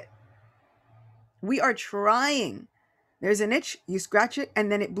see it. We are trying. There's an itch, you scratch it,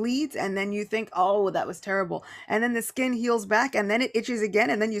 and then it bleeds, and then you think, oh, that was terrible. And then the skin heals back, and then it itches again,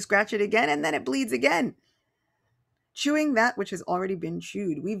 and then you scratch it again, and then it bleeds again. Chewing that which has already been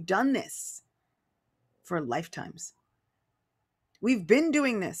chewed. We've done this for lifetimes. We've been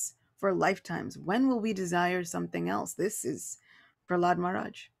doing this for lifetimes. When will we desire something else? This is Prahlad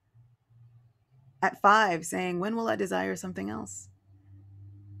Maharaj. At 5, saying, when will I desire something else?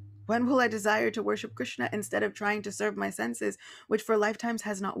 When will I desire to worship Krishna instead of trying to serve my senses, which for lifetimes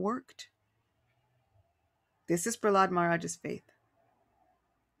has not worked? This is Prahlad Maharaj's faith.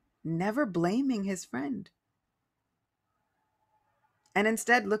 Never blaming his friend. And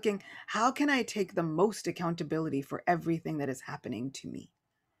instead looking, how can I take the most accountability for everything that is happening to me?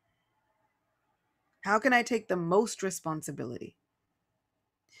 How can I take the most responsibility?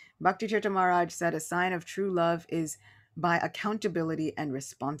 Bhakti Tirtha Maharaj said a sign of true love is by accountability and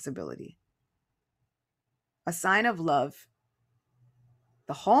responsibility. A sign of love,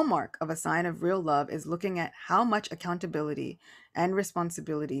 the hallmark of a sign of real love, is looking at how much accountability and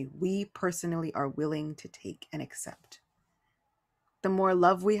responsibility we personally are willing to take and accept. The more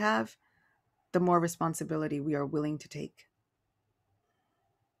love we have, the more responsibility we are willing to take,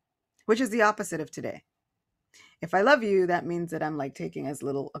 which is the opposite of today. If I love you, that means that I'm like taking as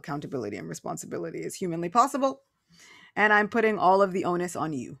little accountability and responsibility as humanly possible, and I'm putting all of the onus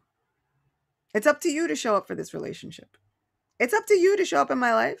on you. It's up to you to show up for this relationship. It's up to you to show up in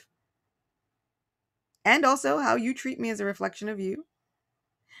my life. And also, how you treat me is a reflection of you.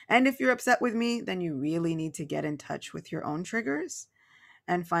 And if you're upset with me, then you really need to get in touch with your own triggers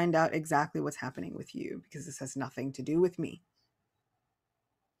and find out exactly what's happening with you, because this has nothing to do with me.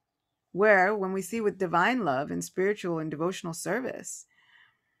 Where, when we see with divine love and spiritual and devotional service,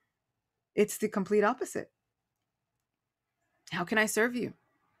 it's the complete opposite. How can I serve you?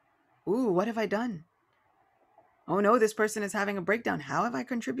 Ooh, what have I done? Oh no, this person is having a breakdown. How have I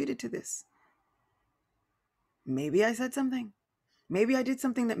contributed to this? Maybe I said something. Maybe I did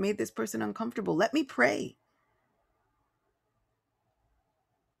something that made this person uncomfortable. Let me pray.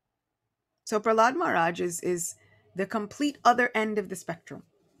 So Prahlad Maharaj is the complete other end of the spectrum.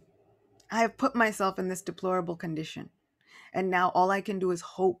 I have put myself in this deplorable condition, and now all I can do is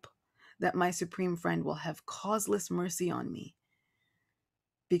hope that my supreme friend will have causeless mercy on me,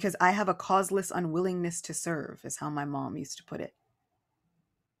 because I have a causeless unwillingness to serve, is how my mom used to put it.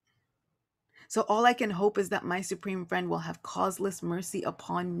 So all I can hope is that my supreme friend will have causeless mercy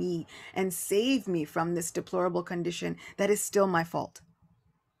upon me and save me from this deplorable condition that is still my fault.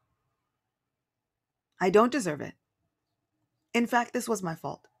 I don't deserve it. In fact, this was my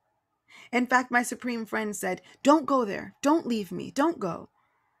fault. In fact, my supreme friend said, don't go there. Don't leave me. Don't go.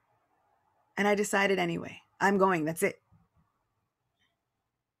 And I decided anyway. I'm going. That's it.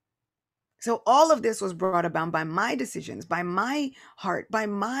 So all of this was brought about by my decisions, by my heart, by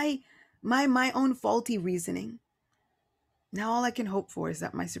my own faulty reasoning. Now all I can hope for is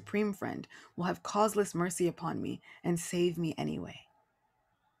that my supreme friend will have causeless mercy upon me and save me anyway.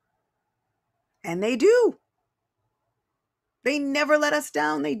 And they do. They never let us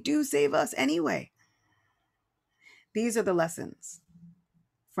down. They do save us anyway. These are the lessons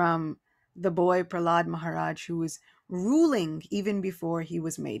from the boy Prahlad Maharaj, who was ruling even before he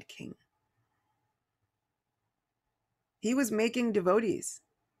was made king. He was making devotees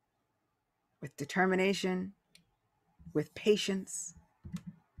with determination, with patience.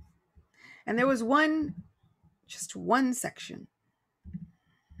 And there was just one section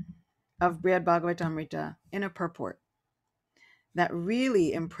of Brihad Bhagavatamrita in a purport that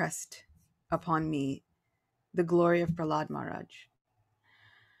really impressed upon me the glory of Prahlad Maharaj.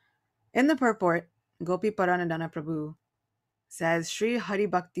 In the purport, Gopi Paranadana Prabhu says, Sri Hari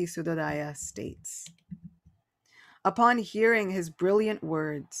Bhakti Sudodaya states, upon hearing his brilliant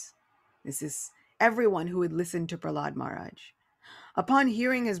words, this is everyone who would listen to Prahlad Maharaj. Upon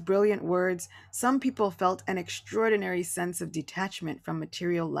hearing his brilliant words, some people felt an extraordinary sense of detachment from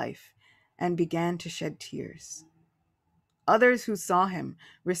material life and began to shed tears. Others who saw him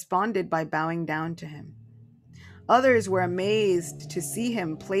responded by bowing down to him. Others were amazed to see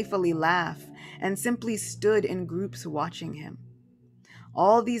him playfully laugh and simply stood in groups watching him.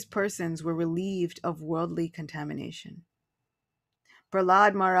 All these persons were relieved of worldly contamination.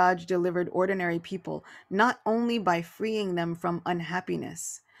 Prahlad Maharaj delivered ordinary people not only by freeing them from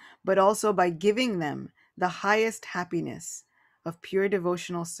unhappiness, but also by giving them the highest happiness of pure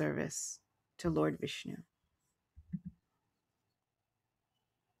devotional service to Lord Vishnu.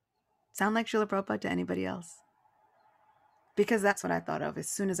 Sound like Srila Prabhupada to anybody else? Because that's what I thought of as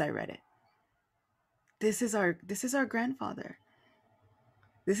soon as I read it. This is our grandfather.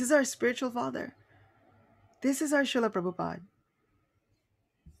 This is our spiritual father. This is our Srila Prabhupada.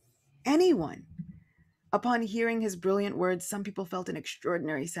 Anyone. Upon hearing his brilliant words, some people felt an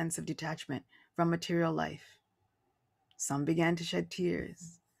extraordinary sense of detachment from material life. Some began to shed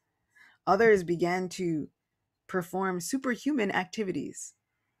tears. Others began to perform superhuman activities.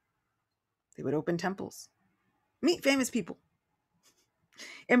 They would open temples, meet famous people,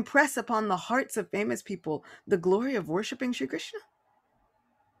 impress upon the hearts of famous people the glory of worshiping Sri Krishna.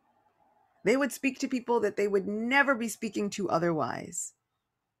 They would speak to people that they would never be speaking to otherwise.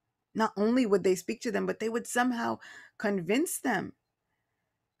 Not only would they speak to them, but they would somehow convince them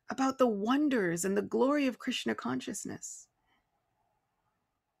about the wonders and the glory of Krishna consciousness.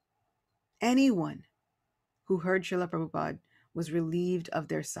 Anyone who heard Srila Prabhupada was relieved of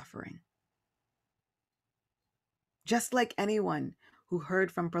their suffering. Just like anyone who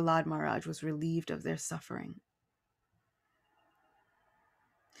heard from Prahlad Maharaj was relieved of their suffering.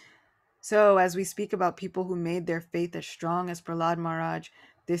 So as we speak about people who made their faith as strong as Prahlad Maharaj,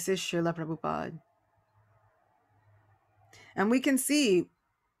 this is Srila Prabhupada. And we can see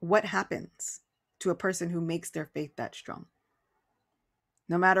what happens to a person who makes their faith that strong.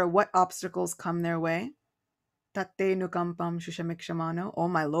 No matter what obstacles come their way, Tate nukampam shushamikshmano, oh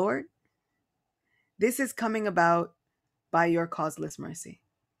my Lord, this is coming about by your causeless mercy.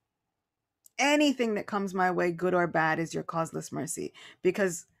 Anything that comes my way, good or bad, is your causeless mercy,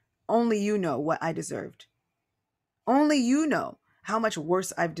 because only you know what I deserved. Only you know how much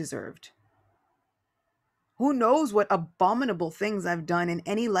worse I've deserved. Who knows what abominable things I've done in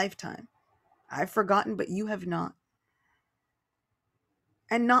any lifetime? I've forgotten, but you have not.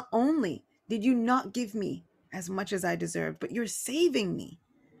 And not only did you not give me as much as I deserved, but you're saving me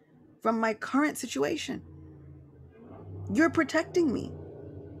from my current situation. You're protecting me.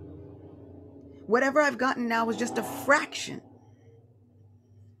 Whatever I've gotten now was just a fraction.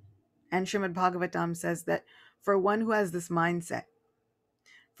 And Srimad Bhagavatam says that for one who has this mindset,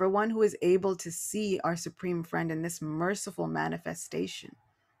 for one who is able to see our Supreme Friend in this merciful manifestation,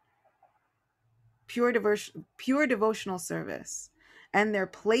 pure devotional service, and their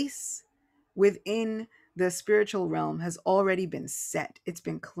place within the spiritual realm has already been set. It's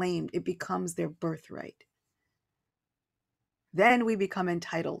been claimed. It becomes their birthright. Then we become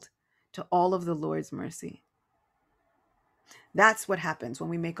entitled to all of the Lord's mercy. That's what happens when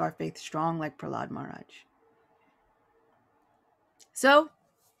we make our faith strong like Prahlad Maharaj. So,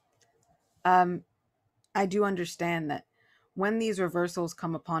 I do understand that when these reversals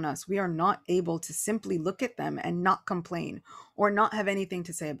come upon us, we are not able to simply look at them and not complain or not have anything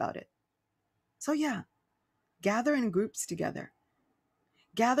to say about it. So yeah, gather in groups together.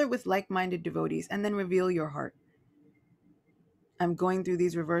 Gather with like-minded devotees and then reveal your heart. I'm going through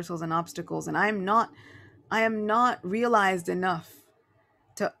these reversals and obstacles, and I am not realized enough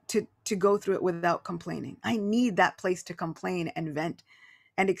to go through it without complaining. I need that place to complain and vent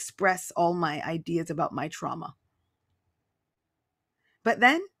and express all my ideas about my trauma. But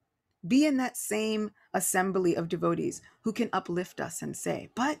then be in that same assembly of devotees who can uplift us and say,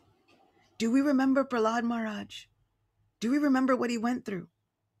 but do we remember Prahlad Maharaj? Do we remember what he went through?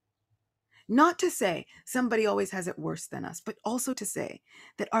 Not to say somebody always has it worse than us, but also to say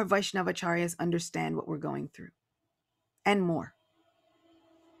that our Vaishnavacharyas understand what we're going through and more.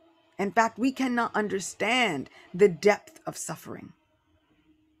 In fact, we cannot understand the depth of suffering.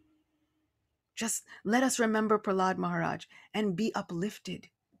 Just let us remember Prahlad Maharaj and be uplifted,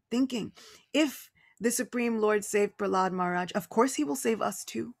 thinking, if the Supreme Lord saved Prahlad Maharaj, of course he will save us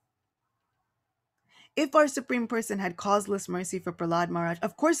too. If our Supreme Person had causeless mercy for Prahlad Maharaj,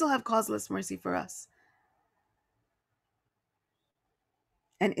 of course he'll have causeless mercy for us.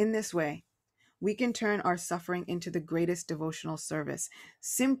 And in this way, we can turn our suffering into the greatest devotional service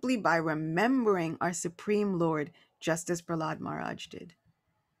simply by remembering our Supreme Lord, just as Prahlad Maharaj did.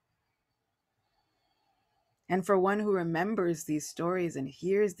 And for one who remembers these stories and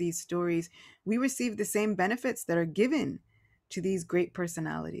hears these stories, we receive the same benefits that are given to these great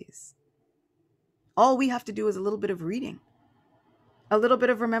personalities. All we have to do is a little bit of reading, a little bit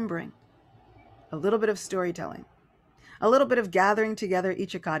of remembering, a little bit of storytelling, a little bit of gathering together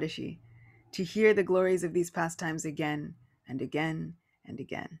each Ekadashi to hear the glories of these pastimes again and again and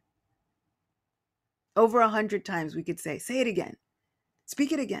again. Over 100 times we could say it again,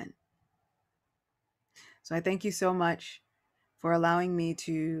 speak it again. So I thank you so much for allowing me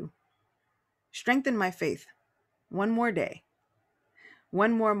to strengthen my faith one more day,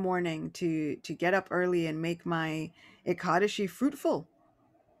 one more morning to get up early and make my Ekadashi fruitful,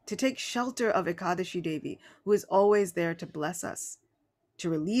 to take shelter of Ekadashi Devi, who is always there to bless us, to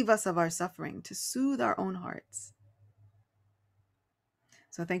relieve us of our suffering, to soothe our own hearts.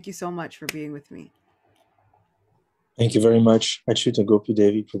 So thank you so much for being with me. Thank you very much, Acyuta Gopi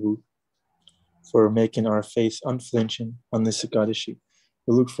Devi Prabhu, for making our faith unflinching on this Ekadashi.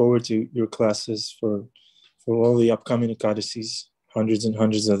 We look forward to your classes for all the upcoming Ekadasis, hundreds and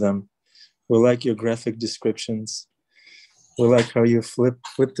hundreds of them. We like your graphic descriptions. We like how you flip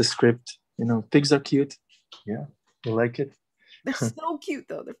the script. You know, pigs are cute. Yeah, we like it. They're so cute,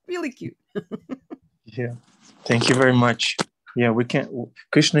 though. They're really cute. Yeah. Thank you very much. Yeah, we can't.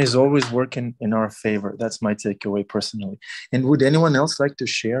 Krishna is always working in our favor. That's my takeaway personally. And would anyone else like to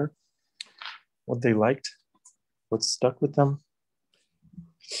share what they liked, what stuck with them?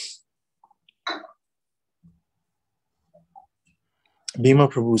 Bhima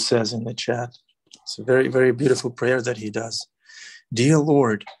Prabhu says in the chat, it's a very, very beautiful prayer that he does. Dear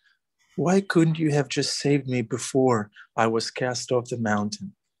Lord, why couldn't you have just saved me before I was cast off the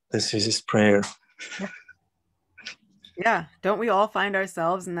mountain? This is his prayer. Yeah. Don't we all find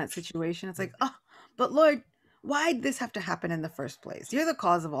ourselves in that situation? It's like, oh, but Lord, why'd this have to happen in the first place? You're the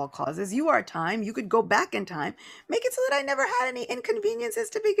cause of all causes. You are time. You could go back in time. Make it so that I never had any inconveniences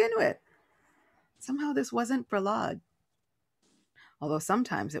to begin with. Somehow this wasn't Prahlad. Although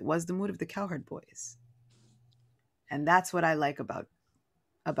sometimes it was the mood of the cowherd boys. And that's what I like about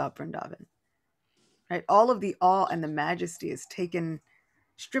Vrindavan. Right? All of the awe and the majesty is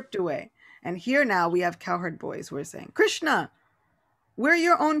stripped away. And here now we have cowherd boys who are saying, Krishna, we're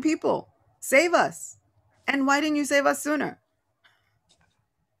your own people. Save us. And why didn't you save us sooner?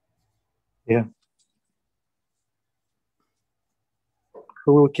 Yeah.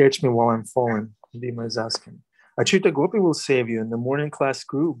 Who will catch me while I'm falling? Bhima is asking. Acyuta Gopi will save you in the morning class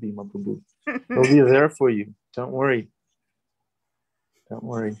crew, Bhima Prabhu. He'll be there for you. Don't worry. Don't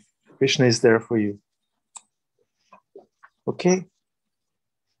worry. Krishna is there for you. Okay.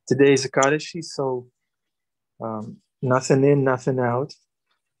 Today is Ekadasi, so nothing in, nothing out.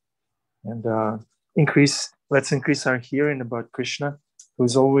 And let's increase our hearing about Krishna,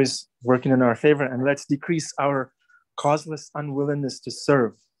 who's always working in our favor, and let's decrease our causeless unwillingness to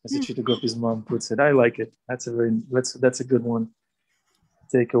serve, as Acyuta Gopi's mom puts it. I like it. That's a good one.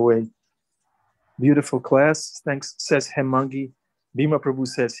 Take away. Beautiful class. Thanks, says Hemangi. Bhima Prabhu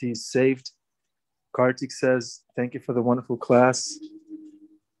says he's saved. Kartik says, thank you for the wonderful class.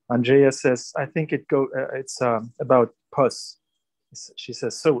 Andrea says, I think it's about pus. She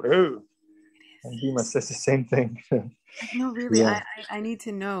says, so, oh. And Bhima says the same thing. No, really, Yeah. I need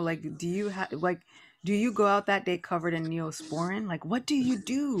to know, like, do you go out that day covered in neosporin? Like, what do you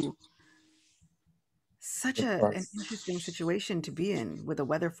do? Such an interesting situation to be in with a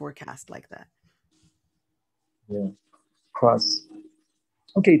weather forecast like that. Yeah. Plus.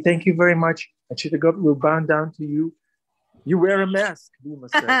 Okay, thank you very much. Acyuta Gopi will bow down to you. You wear a mask, Bhima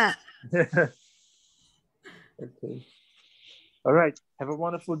says. Okay. All right. Have a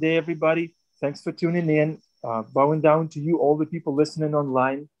wonderful day, everybody. Thanks for tuning in. Bowing down to you, all the people listening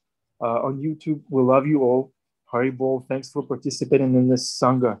online on YouTube. We love you all. Hari Bol. Thanks for participating in this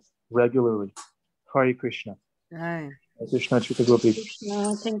Sangha regularly. Hari Krishna. Right. Krishna Acyuta Gopi.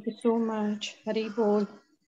 Krishna, thank you so much. Hari Bol.